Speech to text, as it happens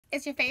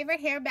It's your favorite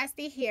hair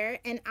bestie here,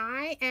 and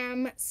I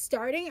am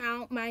starting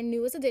out my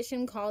newest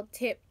edition called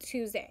Tip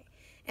Tuesday.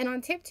 And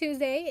on Tip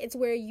Tuesday, it's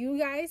where you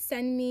guys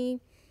send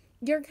me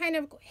your kind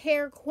of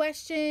hair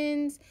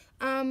questions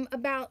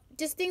about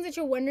just things that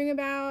you're wondering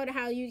about,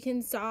 how you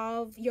can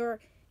solve your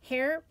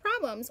hair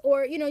problems,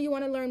 or you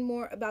want to learn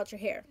more about your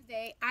hair.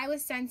 Today, I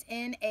was sent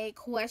in a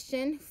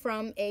question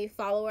from a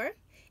follower,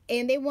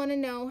 and they want to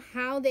know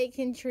how they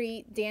can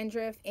treat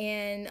dandruff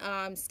and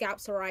scalp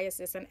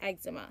psoriasis and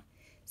eczema.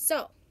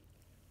 So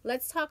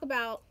let's talk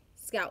about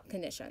scalp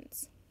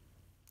conditions.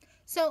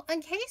 So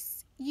in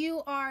case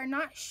you are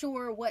not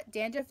sure what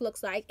dandruff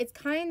looks like, it's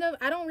kind of,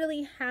 I don't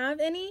really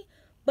have any,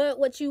 but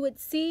what you would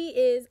see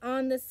is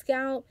on the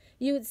scalp,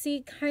 you would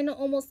see kind of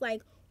almost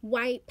like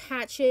white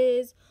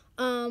patches,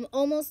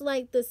 almost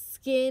like the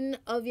skin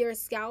of your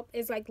scalp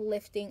is like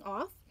lifting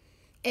off.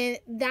 And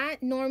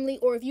that normally,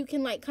 or if you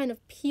can like kind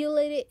of peel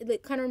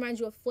it kind of reminds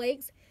you of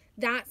flakes.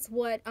 That's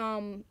what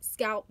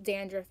scalp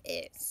dandruff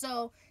is.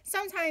 So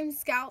sometimes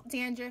scalp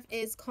dandruff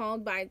is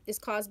caused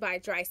by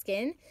dry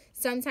skin.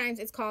 Sometimes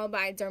it's caused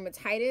by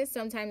dermatitis.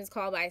 Sometimes it's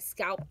caused by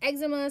scalp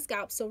eczema,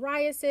 scalp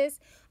psoriasis.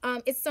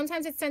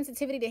 Sometimes it's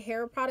sensitivity to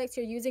hair products.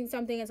 You're using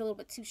something that's a little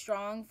bit too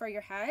strong for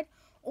your head,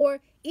 or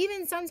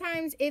even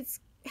sometimes it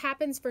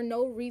happens for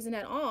no reason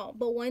at all.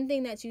 But one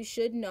thing that you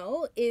should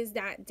know is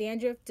that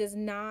dandruff does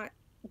not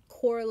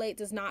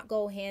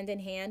go hand in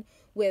hand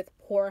with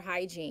poor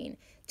hygiene.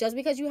 Just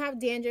because you have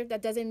dandruff,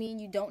 that doesn't mean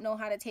you don't know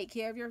how to take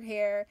care of your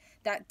hair.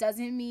 That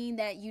doesn't mean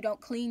that you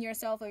don't clean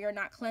yourself or you're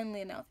not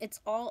cleanly enough. It's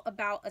all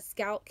about a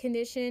scalp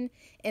condition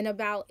and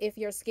about if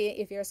your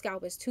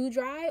scalp is too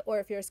dry or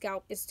if your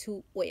scalp is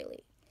too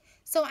oily.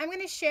 So I'm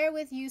going to share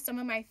with you some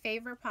of my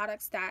favorite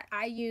products that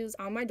I use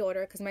on my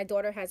daughter, because my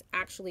daughter has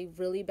actually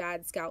really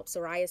bad scalp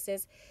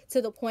psoriasis,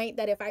 to the point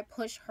that if I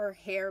push her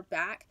hair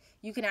back,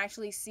 you can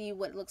actually see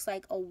what looks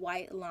like a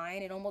white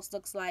line. It almost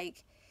looks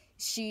like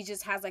she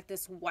just has like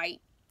this white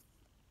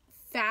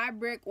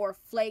fabric or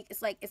flake.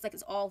 It's like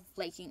it's all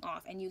flaking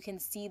off, and you can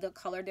see the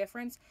color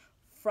difference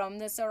from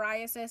the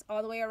psoriasis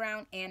all the way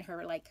around and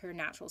her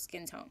natural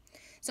skin tone.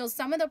 So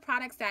some of the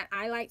products that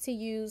I like to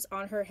use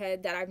on her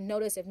head that I've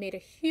noticed have made a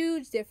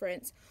huge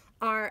difference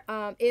are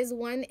is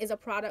a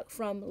product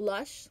from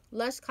Lush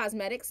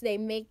Cosmetics. They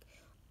make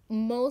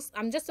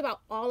just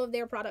about all of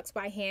their products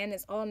by hand.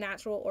 It's all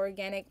natural,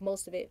 organic,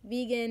 most of it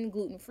vegan,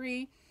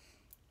 gluten-free.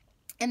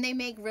 And they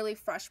make really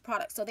fresh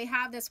products. So they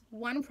have this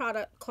one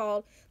product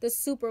called the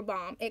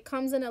Superbalm. It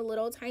comes in a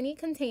little tiny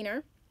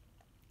container.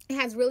 It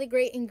has really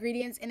great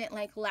ingredients in it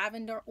like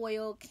lavender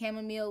oil,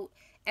 chamomile,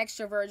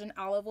 extra virgin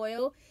olive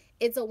oil.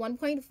 It's a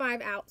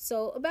 1.5 ounce,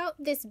 so about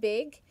this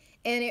big,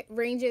 and it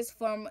ranges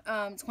from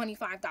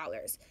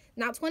 $25.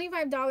 Now,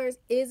 $25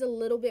 is a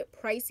little bit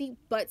pricey,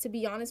 but to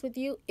be honest with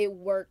you, it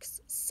works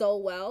so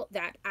well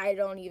that I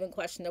don't even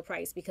question the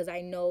price, because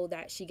I know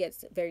that she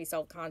gets very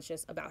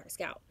self-conscious about her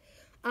scalp.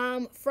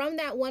 From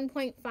that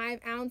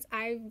 1.5 ounce,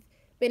 I've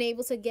been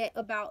able to get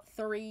about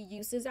 3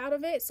 uses out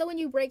of it. So when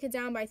you break it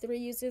down by 3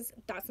 uses,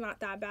 that's not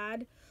that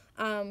bad.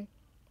 And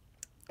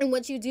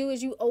what you do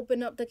is you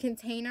open up the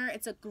container.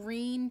 It's a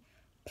green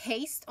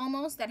paste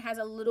almost that has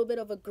a little bit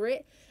of a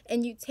grit,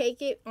 and you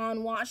take it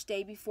on wash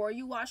day before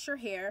you wash your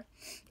hair.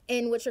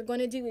 And what you're going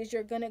to do is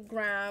you're going to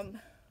grab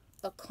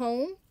a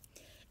comb,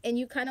 and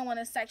you kind of want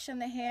to section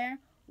the hair,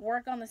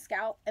 work on the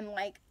scalp, and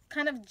like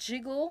kind of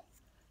jiggle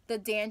the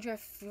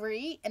dandruff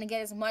free and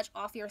get as much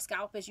off your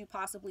scalp as you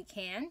possibly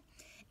can.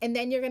 And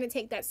then you're going to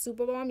take that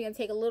Superbalm, you're going to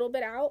take a little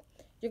bit out,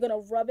 you're going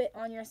to rub it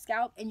on your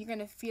scalp, and you're going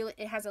to feel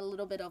it has a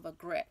little bit of a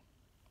grit.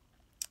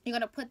 You're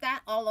going to put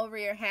that all over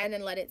your head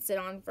and let it sit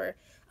on for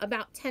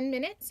about 10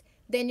 minutes.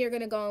 Then you're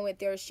going to go in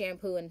with your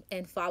shampoo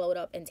and follow it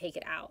up and take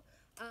it out.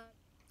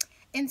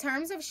 In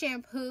terms of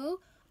shampoo,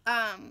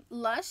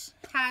 Lush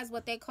has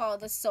what they call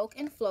the Soak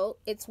and Float.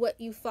 It's what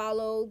you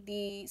follow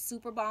the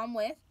Superbalm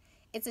with.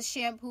 It's a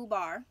shampoo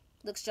bar.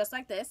 Looks just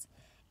like this.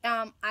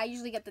 I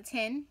usually get the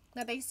tin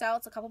that they sell.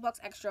 It's a couple bucks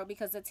extra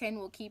because the tin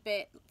will keep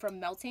it from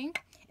melting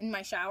in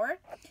my shower.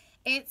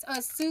 It's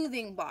a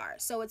soothing bar,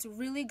 so it's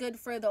really good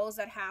for those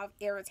that have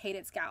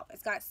irritated scalp.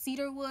 It's got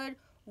cedarwood,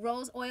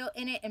 rose oil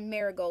in it, and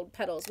marigold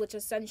petals, which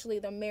essentially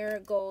the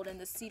marigold and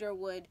the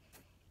cedarwood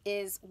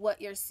is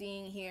what you're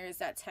seeing here, is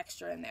that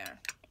texture in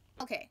there.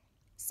 Okay,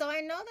 so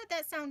I know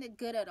that sounded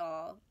good at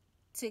all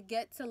to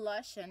get to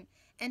Lush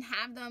and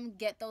have them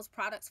get those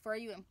products for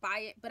you and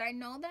buy it, but I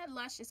know that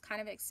Lush is kind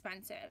of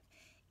expensive,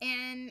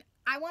 and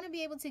I want to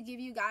be able to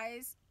give you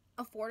guys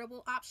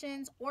affordable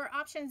options or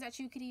options that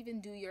you could even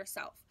do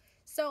yourself.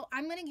 So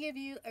I'm going to give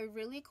you a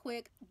really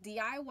quick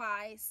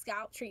DIY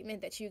scalp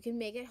treatment that you can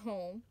make at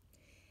home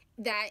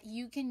that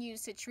you can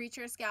use to treat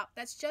your scalp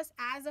that's just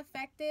as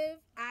effective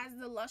as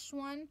the Lush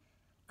one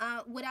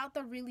without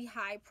the really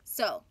high.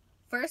 So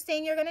first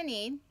thing you're going to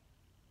need,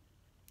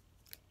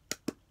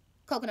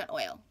 coconut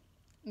oil.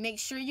 Make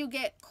sure you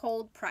get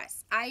cold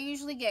press. I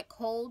usually get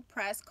cold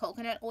pressed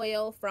coconut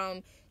oil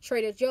from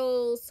Trader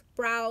Joe's,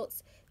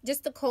 Sprouts.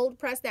 Just the cold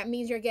press, that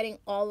means you're getting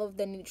all of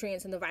the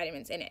nutrients and the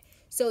vitamins in it.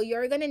 So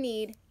you're going to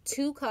need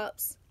 2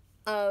 cups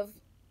of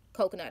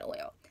coconut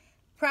oil.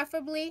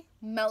 Preferably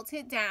melt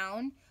it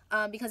down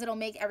because it'll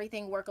make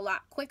everything work a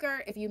lot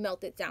quicker if you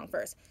melt it down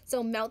first.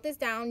 So melt this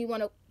down. You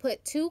want to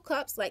put 2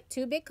 cups, like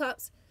 2 big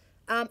cups,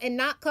 and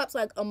not cups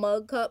like a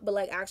mug cup, but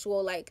like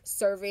actual like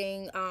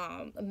serving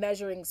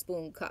measuring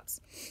spoon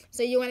cups.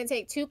 So you want to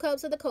take 2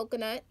 cups of the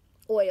coconut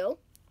oil,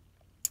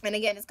 and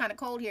again, it's kind of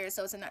cold here,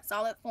 so it's in that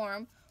solid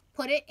form.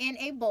 Put it in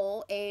a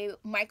bowl, a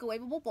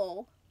microwavable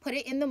bowl. Put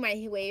it in the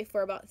microwave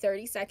for about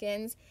 30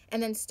 seconds,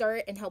 and then stir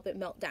it and help it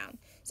melt down.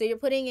 So you're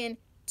putting in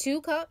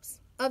 2 cups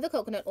of the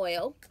coconut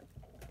oil.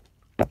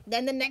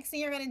 Then the next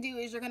thing you're going to do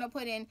is you're going to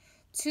put in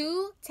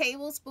 2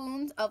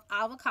 tablespoons of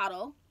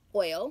avocado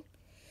oil.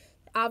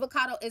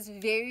 Avocado is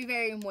very,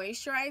 very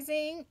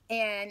moisturizing,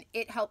 and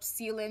it helps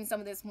seal in some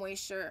of this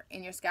moisture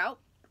in your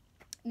scalp.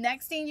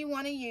 Next thing you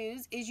want to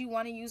use is you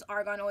want to use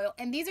argan oil,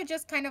 and these are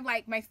just kind of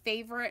like my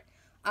favorite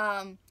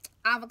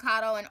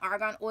avocado and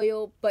argan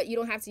oil, but you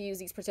don't have to use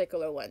these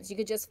particular ones.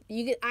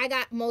 I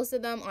got most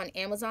of them on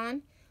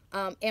Amazon.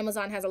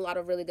 Amazon has a lot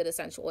of really good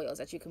essential oils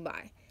that you can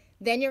buy.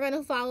 Then you're going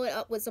to follow it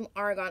up with some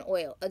argan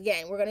oil.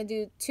 Again, we're going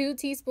to do 2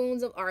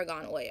 teaspoons of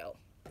argan oil.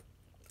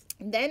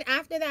 Then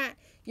after that,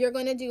 you're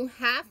going to do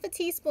half a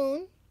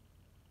teaspoon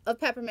of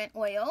peppermint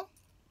oil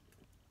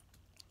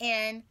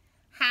and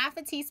half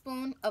a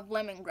teaspoon of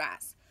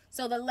lemongrass.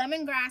 So the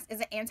lemongrass is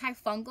an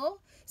antifungal,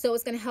 so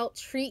it's going to help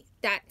treat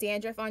that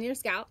dandruff on your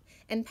scalp.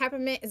 And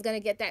peppermint is going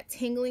to get that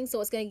tingling, so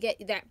it's going to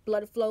get that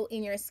blood flow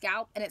in your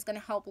scalp, and it's going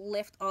to help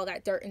lift all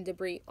that dirt and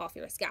debris off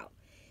your scalp.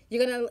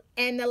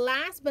 And the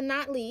last but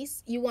not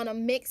least, you want to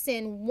mix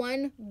in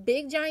 1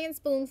 big giant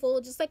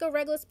spoonful, just like a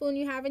regular spoon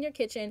you have in your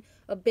kitchen,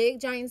 a big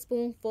giant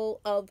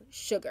spoonful of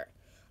sugar.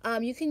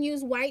 You can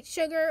use white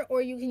sugar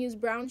or you can use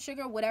brown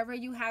sugar, whatever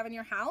you have in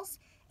your house,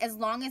 as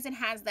long as it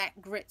has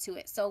that grit to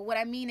it. So what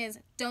I mean is,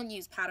 don't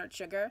use powdered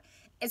sugar.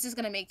 It's just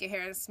going to make your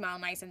hair smell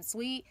nice and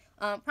sweet.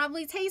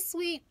 Probably taste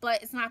sweet,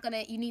 but it's not going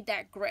to, you need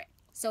that grit.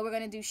 So we're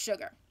going to do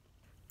sugar.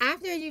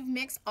 After you've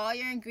mixed all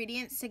your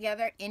ingredients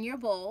together in your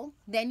bowl,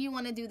 then you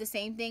want to do the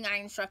same thing I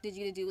instructed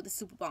you to do with the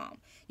Superbalm.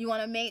 You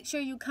want to make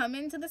sure you come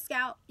into the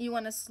scalp. You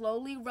want to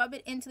slowly rub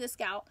it into the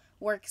scalp.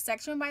 Work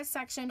section by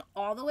section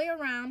all the way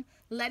around.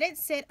 Let it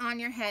sit on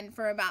your head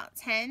for about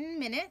 10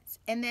 minutes.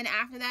 And then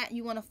after that,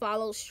 you want to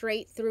follow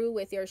straight through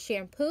with your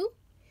shampoo.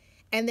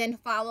 And then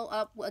follow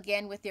up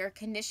again with your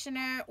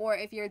conditioner, or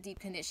if you're deep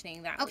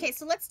conditioning that. Okay,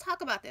 so let's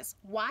talk about this.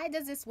 Why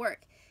does this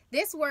work?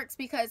 This works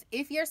because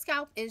if your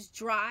scalp is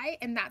dry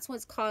and that's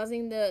what's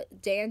causing the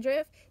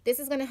dandruff, this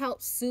is going to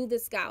help soothe the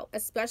scalp,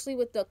 especially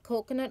with the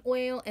coconut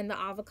oil and the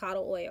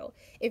avocado oil.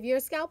 If your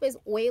scalp is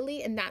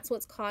oily and that's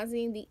what's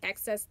causing the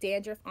excess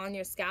dandruff on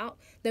your scalp,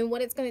 then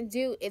what it's going to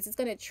do is it's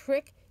going to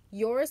trick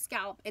your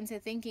scalp into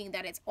thinking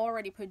that it's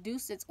already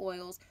produced its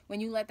oils when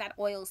you let that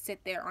oil sit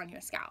there on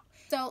your scalp.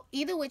 So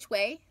either which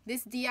way,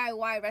 this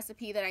DIY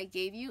recipe that I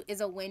gave you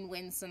is a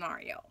win-win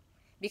scenario,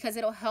 because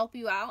it'll help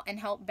you out and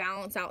help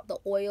balance out the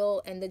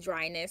oil and the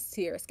dryness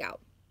to your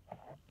scalp.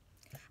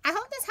 I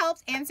hope this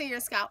helps answer your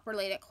scalp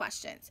related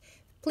questions.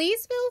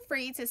 Please feel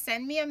free to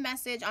send me a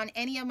message on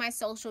any of my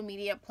social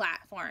media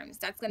platforms.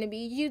 That's going to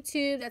be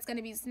YouTube, that's going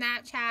to be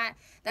Snapchat,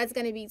 that's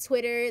going to be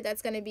Twitter,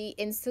 that's going to be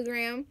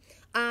Instagram.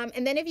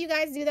 And then if you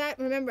guys do that,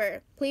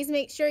 remember, please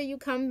make sure you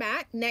come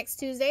back next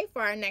Tuesday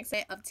for our next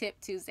set of Tip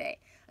Tuesday.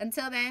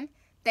 Until then,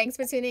 thanks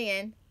for tuning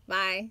in.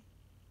 Bye.